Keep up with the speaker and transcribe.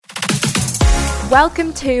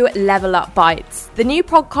Welcome to Level Up Bites, the new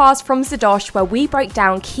podcast from Zadosh where we break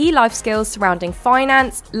down key life skills surrounding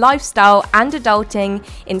finance, lifestyle, and adulting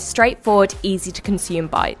in straightforward, easy-to-consume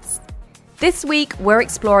bites. This week, we're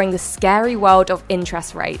exploring the scary world of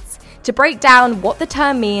interest rates to break down what the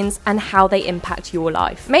term means and how they impact your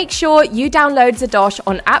life. Make sure you download Zadosh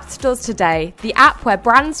on app stores today, the app where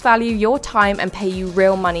brands value your time and pay you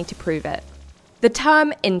real money to prove it. The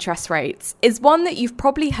term interest rates is one that you've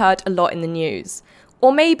probably heard a lot in the news,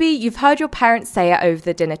 or maybe you've heard your parents say it over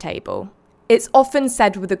the dinner table. It's often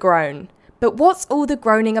said with a groan, but what's all the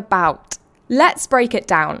groaning about? Let's break it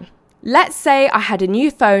down. Let's say I had a new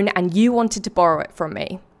phone and you wanted to borrow it from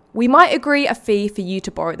me. We might agree a fee for you to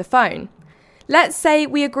borrow the phone. Let's say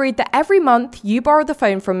we agreed that every month you borrow the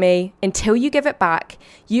phone from me until you give it back,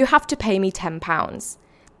 you have to pay me £10.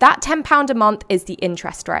 That £10 a month is the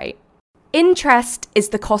interest rate. Interest is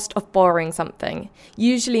the cost of borrowing something,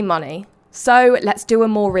 usually money. So let's do a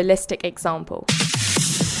more realistic example.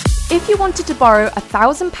 If you wanted to borrow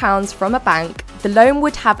 £1,000 from a bank, the loan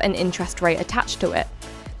would have an interest rate attached to it.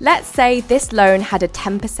 Let's say this loan had a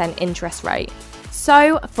 10% interest rate.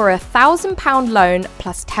 So for a £1,000 loan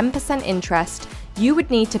plus 10% interest, you would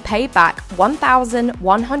need to pay back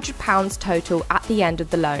 £1,100 total at the end of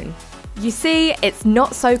the loan. You see, it's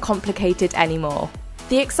not so complicated anymore.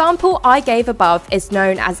 The example I gave above is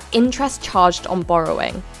known as interest charged on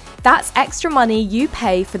borrowing. That's extra money you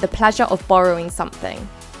pay for the pleasure of borrowing something.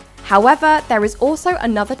 However, there is also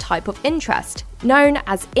another type of interest, known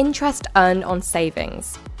as interest earned on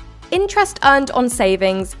savings. Interest earned on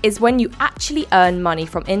savings is when you actually earn money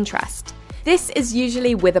from interest. This is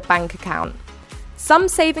usually with a bank account. Some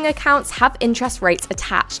saving accounts have interest rates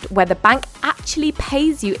attached where the bank actually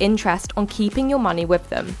pays you interest on keeping your money with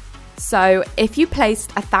them. So, if you placed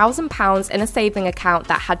 £1,000 in a saving account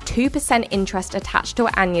that had 2% interest attached to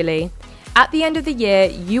it annually, at the end of the year,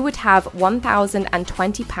 you would have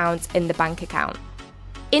 £1,020 in the bank account.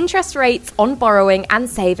 Interest rates on borrowing and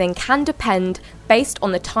saving can depend based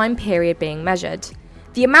on the time period being measured,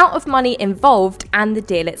 the amount of money involved, and the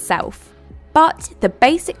deal itself. But the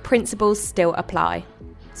basic principles still apply.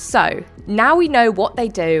 So, now we know what they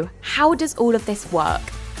do, how does all of this work?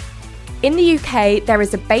 In the UK, there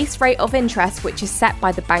is a base rate of interest which is set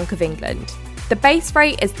by the Bank of England. The base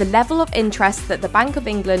rate is the level of interest that the Bank of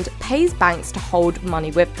England pays banks to hold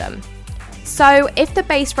money with them. So, if the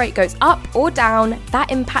base rate goes up or down,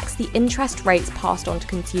 that impacts the interest rates passed on to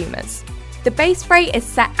consumers. The base rate is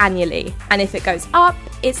set annually, and if it goes up,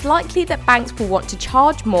 it's likely that banks will want to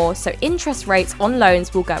charge more, so interest rates on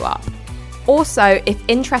loans will go up. Also, if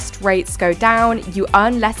interest rates go down, you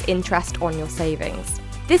earn less interest on your savings.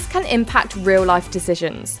 This can impact real-life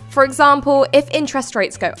decisions. For example, if interest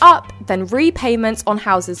rates go up, then repayments on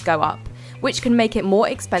houses go up, which can make it more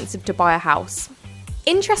expensive to buy a house.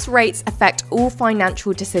 Interest rates affect all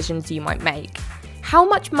financial decisions you might make. How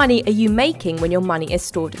much money are you making when your money is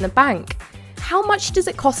stored in the bank? How much does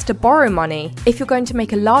it cost to borrow money if you're going to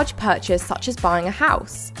make a large purchase such as buying a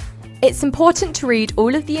house? It's important to read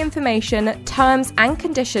all of the information, terms and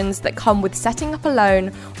conditions that come with setting up a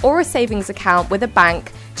loan or a savings account with a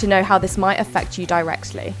bank to know how this might affect you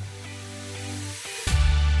directly.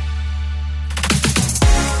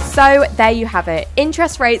 So there you have it,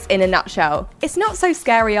 interest rates in a nutshell. It's not so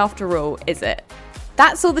scary after all, is it?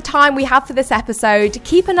 That's all the time we have for this episode.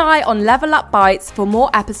 Keep an eye on Level Up Bites for more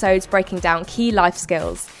episodes breaking down key life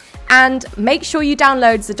skills. And make sure you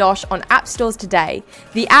download Zadosh on app stores today,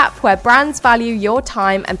 the app where brands value your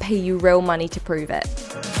time and pay you real money to prove it.